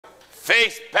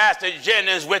face Pastor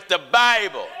Jennings with the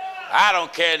Bible. I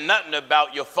don't care nothing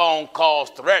about your phone calls,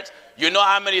 threats. You know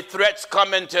how many threats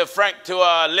come into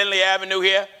Lindley Avenue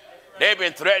here? They've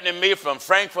been threatening me from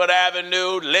Frankfurt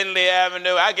Avenue, Lindley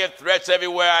Avenue. I get threats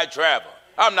everywhere I travel.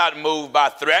 I'm not moved by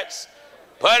threats.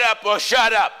 Put up or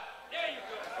shut up.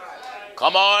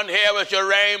 Come on here with your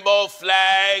rainbow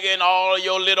flag and all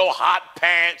your little hot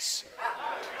pants.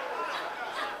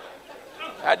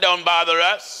 That don't bother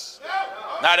us.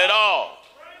 Not at all.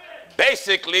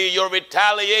 Basically, your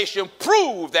retaliation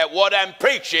proves that what I'm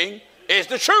preaching is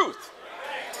the truth.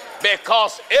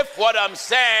 Because if what I'm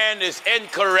saying is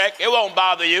incorrect, it won't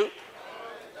bother you.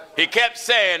 He kept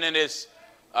saying in his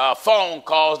phone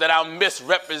calls that I'm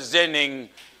misrepresenting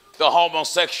the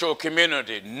homosexual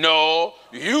community. No,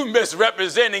 you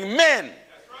misrepresenting men.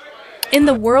 In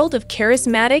the world of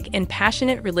charismatic and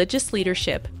passionate religious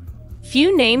leadership,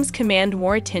 few names command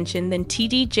more attention than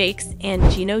T.D. Jakes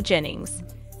and Gino Jennings.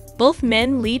 Both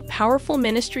men lead powerful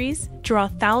ministries, draw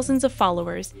thousands of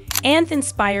followers, and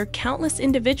inspire countless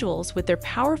individuals with their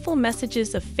powerful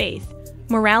messages of faith,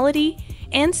 morality,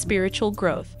 and spiritual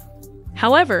growth.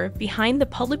 However, behind the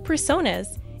public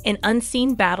personas, an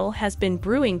unseen battle has been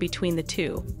brewing between the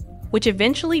two, which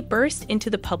eventually burst into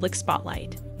the public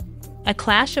spotlight. A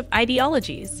clash of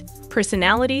ideologies,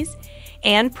 personalities,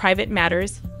 and private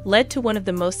matters led to one of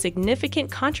the most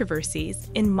significant controversies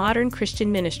in modern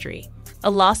Christian ministry, a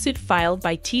lawsuit filed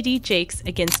by T.D. Jakes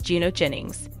against Gino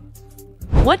Jennings.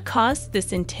 What caused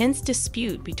this intense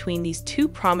dispute between these two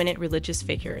prominent religious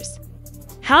figures?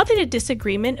 How did a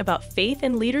disagreement about faith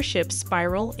and leadership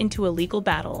spiral into a legal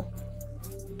battle?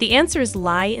 The answers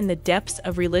lie in the depths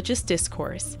of religious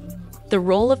discourse, the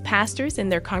role of pastors in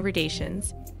their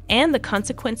congregations, and the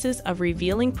consequences of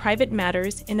revealing private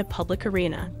matters in a public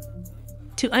arena.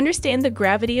 To understand the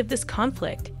gravity of this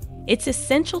conflict, it's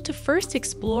essential to first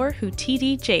explore who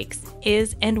T.D. Jakes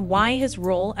is and why his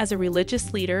role as a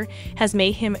religious leader has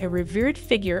made him a revered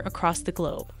figure across the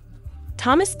globe.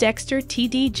 Thomas Dexter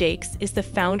T.D. Jakes is the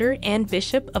founder and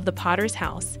bishop of the Potter's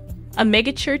House, a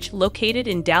megachurch located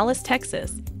in Dallas,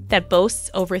 Texas, that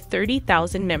boasts over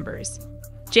 30,000 members.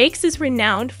 Jakes is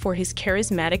renowned for his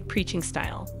charismatic preaching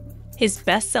style, his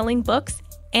best-selling books,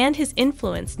 and his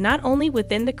influence not only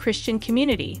within the Christian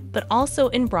community, but also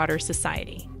in broader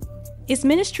society. His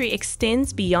ministry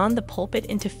extends beyond the pulpit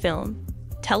into film,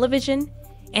 television,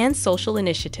 and social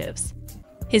initiatives.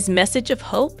 His message of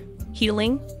hope,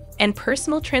 healing, and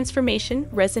personal transformation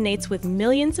resonates with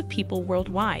millions of people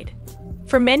worldwide.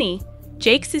 For many,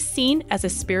 Jakes is seen as a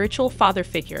spiritual father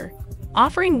figure,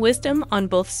 offering wisdom on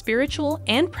both spiritual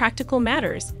and practical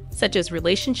matters, such as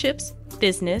relationships,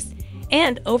 business,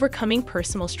 and overcoming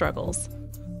personal struggles.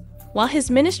 While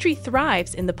his ministry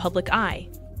thrives in the public eye,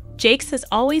 Jakes has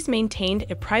always maintained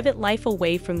a private life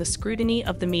away from the scrutiny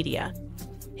of the media.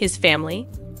 His family,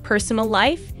 personal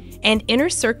life, and inner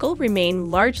circle remain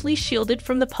largely shielded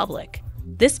from the public.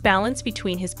 This balance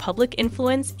between his public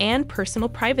influence and personal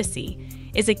privacy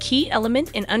is a key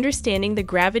element in understanding the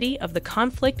gravity of the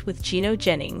conflict with Gino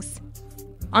Jennings.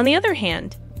 On the other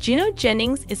hand, Gino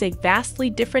Jennings is a vastly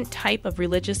different type of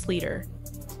religious leader.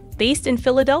 Based in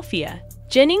Philadelphia,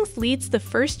 Jennings leads the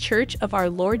First Church of Our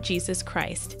Lord Jesus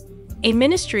Christ, a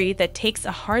ministry that takes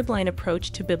a hardline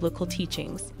approach to biblical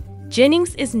teachings.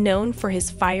 Jennings is known for his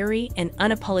fiery and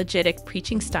unapologetic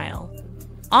preaching style,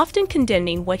 often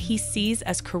condemning what he sees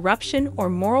as corruption or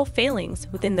moral failings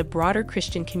within the broader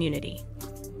Christian community.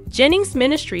 Jennings'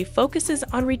 ministry focuses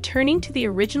on returning to the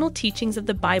original teachings of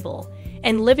the Bible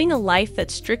and living a life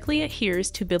that strictly adheres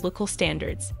to biblical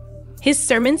standards. His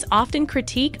sermons often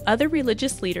critique other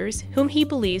religious leaders whom he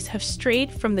believes have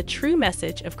strayed from the true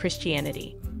message of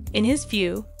Christianity. In his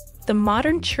view, the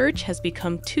modern church has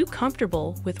become too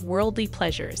comfortable with worldly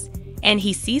pleasures, and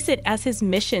he sees it as his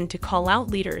mission to call out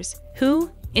leaders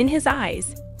who, in his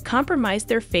eyes, compromise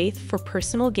their faith for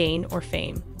personal gain or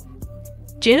fame.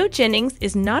 Gino Jennings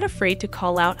is not afraid to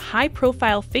call out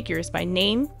high-profile figures by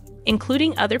name,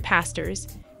 including other pastors,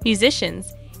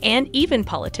 musicians, and even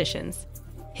politicians.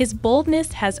 His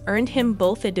boldness has earned him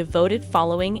both a devoted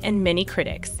following and many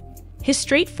critics. His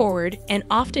straightforward and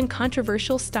often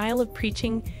controversial style of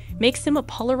preaching makes him a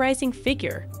polarizing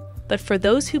figure, but for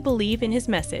those who believe in his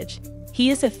message,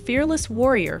 he is a fearless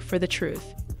warrior for the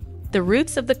truth. The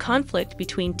roots of the conflict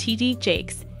between T.D.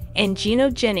 Jakes and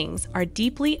Gino Jennings are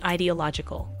deeply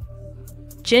ideological.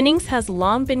 Jennings has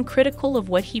long been critical of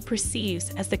what he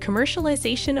perceives as the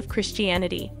commercialization of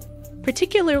Christianity,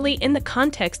 particularly in the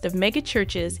context of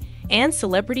megachurches and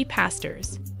celebrity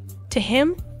pastors. To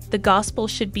him, the gospel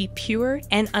should be pure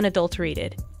and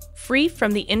unadulterated, free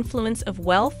from the influence of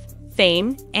wealth,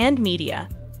 fame, and media.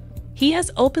 He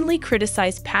has openly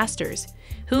criticized pastors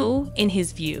who, in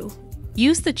his view,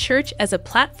 use the church as a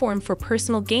platform for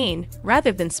personal gain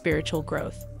rather than spiritual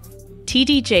growth.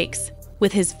 T.D. Jakes,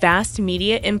 with his vast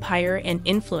media empire and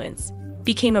influence,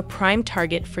 became a prime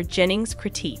target for Jennings'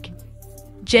 critique.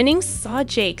 Jennings saw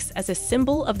Jakes as a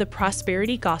symbol of the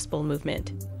prosperity gospel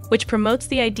movement, which promotes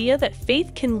the idea that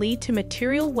faith can lead to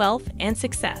material wealth and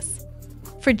success.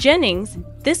 For Jennings,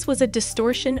 this was a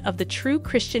distortion of the true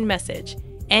Christian message,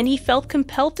 and he felt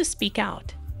compelled to speak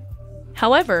out.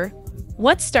 However,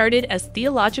 what started as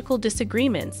theological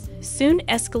disagreements soon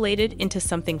escalated into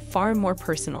something far more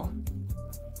personal.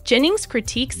 Jennings'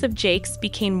 critiques of Jakes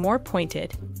became more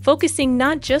pointed, focusing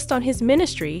not just on his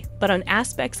ministry, but on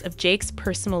aspects of Jakes'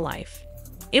 personal life.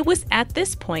 It was at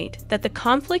this point that the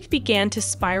conflict began to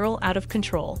spiral out of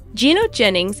control. Gino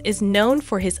Jennings is known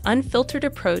for his unfiltered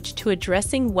approach to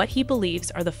addressing what he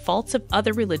believes are the faults of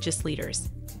other religious leaders.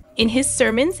 In his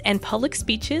sermons and public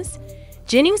speeches,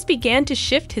 Jennings began to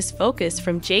shift his focus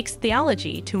from Jakes'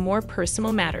 theology to more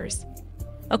personal matters.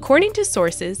 According to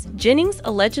sources, Jennings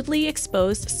allegedly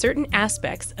exposed certain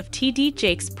aspects of T.D.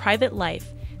 Jakes' private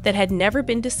life that had never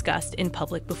been discussed in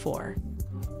public before.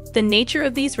 The nature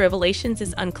of these revelations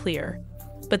is unclear,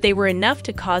 but they were enough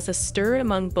to cause a stir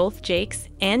among both Jakes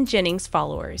and Jennings'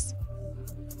 followers.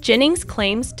 Jennings'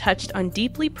 claims touched on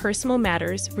deeply personal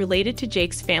matters related to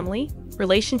Jakes' family,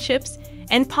 relationships,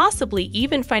 and possibly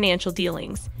even financial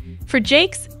dealings. For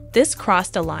Jakes, this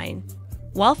crossed a line.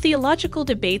 While theological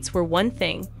debates were one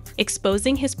thing,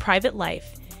 exposing his private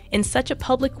life in such a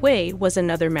public way was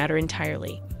another matter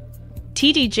entirely.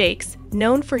 T.D. Jakes,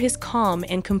 known for his calm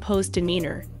and composed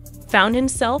demeanor, found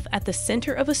himself at the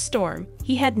center of a storm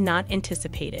he had not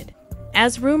anticipated.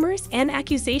 As rumors and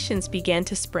accusations began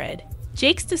to spread,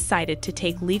 Jakes decided to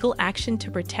take legal action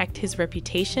to protect his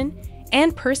reputation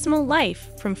and personal life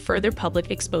from further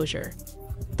public exposure.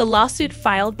 The lawsuit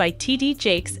filed by T.D.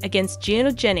 Jakes against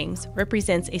Gino Jennings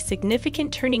represents a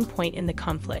significant turning point in the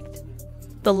conflict.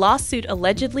 The lawsuit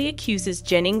allegedly accuses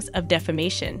Jennings of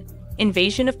defamation,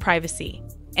 invasion of privacy,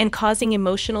 and causing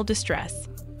emotional distress.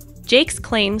 Jakes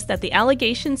claims that the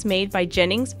allegations made by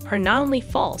Jennings are not only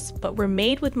false, but were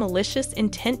made with malicious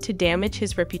intent to damage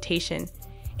his reputation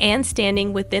and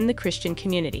standing within the Christian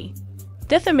community.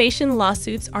 Defamation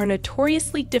lawsuits are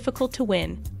notoriously difficult to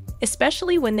win,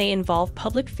 especially when they involve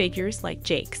public figures like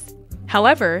Jakes.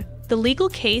 However, the legal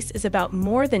case is about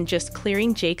more than just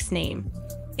clearing Jakes' name.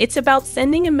 It's about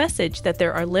sending a message that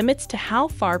there are limits to how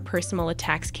far personal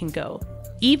attacks can go,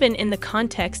 even in the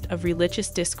context of religious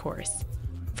discourse.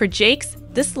 For Jakes,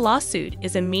 this lawsuit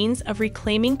is a means of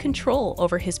reclaiming control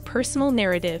over his personal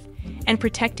narrative and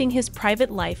protecting his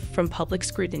private life from public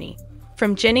scrutiny.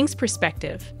 From Jennings'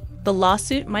 perspective, the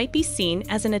lawsuit might be seen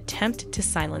as an attempt to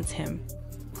silence him.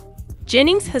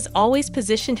 Jennings has always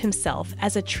positioned himself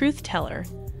as a truth teller,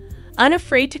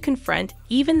 unafraid to confront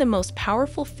even the most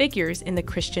powerful figures in the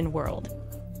Christian world.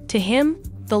 To him,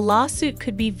 the lawsuit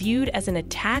could be viewed as an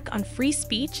attack on free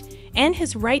speech and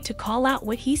his right to call out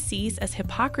what he sees as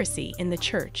hypocrisy in the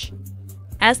church.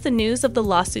 As the news of the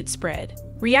lawsuit spread,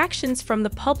 reactions from the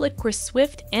public were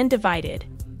swift and divided.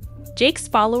 Jakes'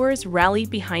 followers rallied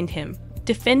behind him,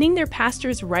 defending their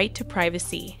pastor's right to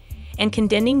privacy and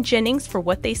condemning Jennings for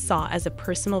what they saw as a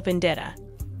personal vendetta.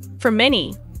 For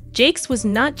many, Jakes was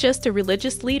not just a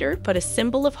religious leader, but a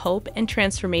symbol of hope and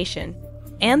transformation,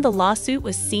 and the lawsuit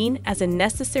was seen as a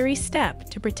necessary step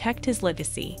to protect his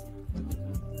legacy.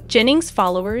 Jennings'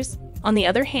 followers, on the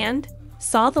other hand,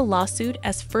 saw the lawsuit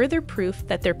as further proof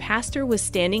that their pastor was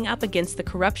standing up against the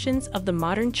corruptions of the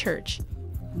modern church.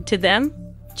 To them,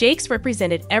 Jakes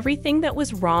represented everything that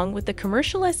was wrong with the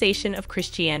commercialization of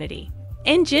Christianity,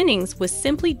 and Jennings was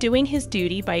simply doing his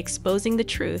duty by exposing the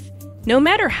truth, no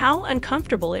matter how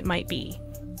uncomfortable it might be.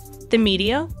 The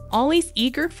media, always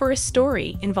eager for a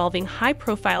story involving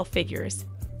high-profile figures,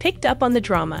 picked up on the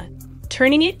drama,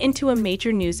 turning it into a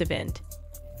major news event.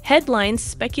 Headlines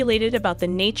speculated about the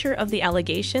nature of the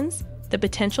allegations, the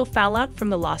potential fallout from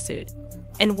the lawsuit,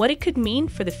 and what it could mean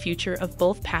for the future of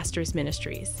both pastors'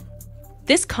 ministries.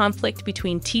 This conflict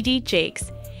between T.D.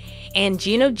 Jakes and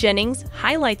Gino Jennings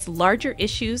highlights larger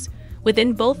issues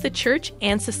within both the church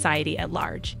and society at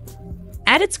large.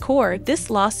 At its core, this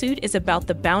lawsuit is about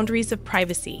the boundaries of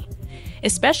privacy,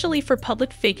 especially for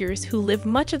public figures who live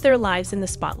much of their lives in the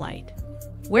spotlight.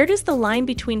 Where does the line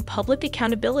between public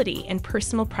accountability and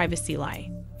personal privacy lie?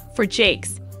 For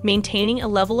Jakes, maintaining a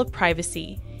level of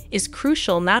privacy is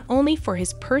crucial not only for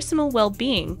his personal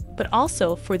well-being, but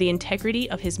also for the integrity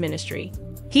of his ministry.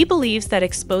 He believes that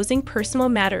exposing personal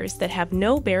matters that have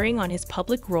no bearing on his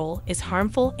public role is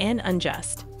harmful and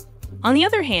unjust. On the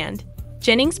other hand,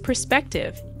 Jennings'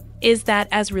 perspective is that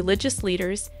as religious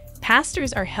leaders,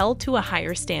 pastors are held to a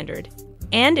higher standard,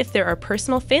 and if there are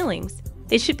personal failings,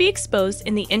 they should be exposed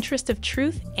in the interest of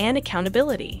truth and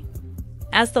accountability.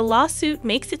 As the lawsuit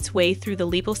makes its way through the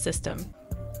legal system,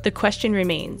 the question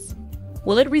remains,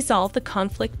 will it resolve the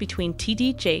conflict between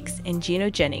T.D. Jakes and Gino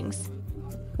Jennings?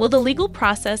 Will the legal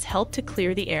process help to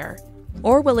clear the air,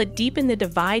 or will it deepen the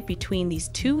divide between these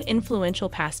two influential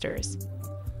pastors?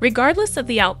 Regardless of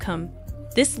the outcome,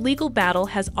 this legal battle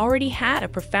has already had a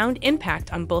profound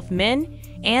impact on both men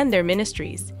and their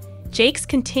ministries. Jakes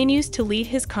continues to lead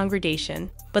his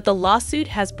congregation, but the lawsuit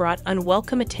has brought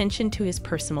unwelcome attention to his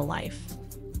personal life.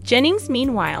 Jennings,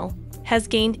 meanwhile, has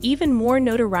gained even more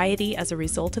notoriety as a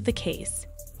result of the case,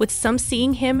 with some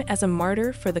seeing him as a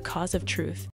martyr for the cause of truth.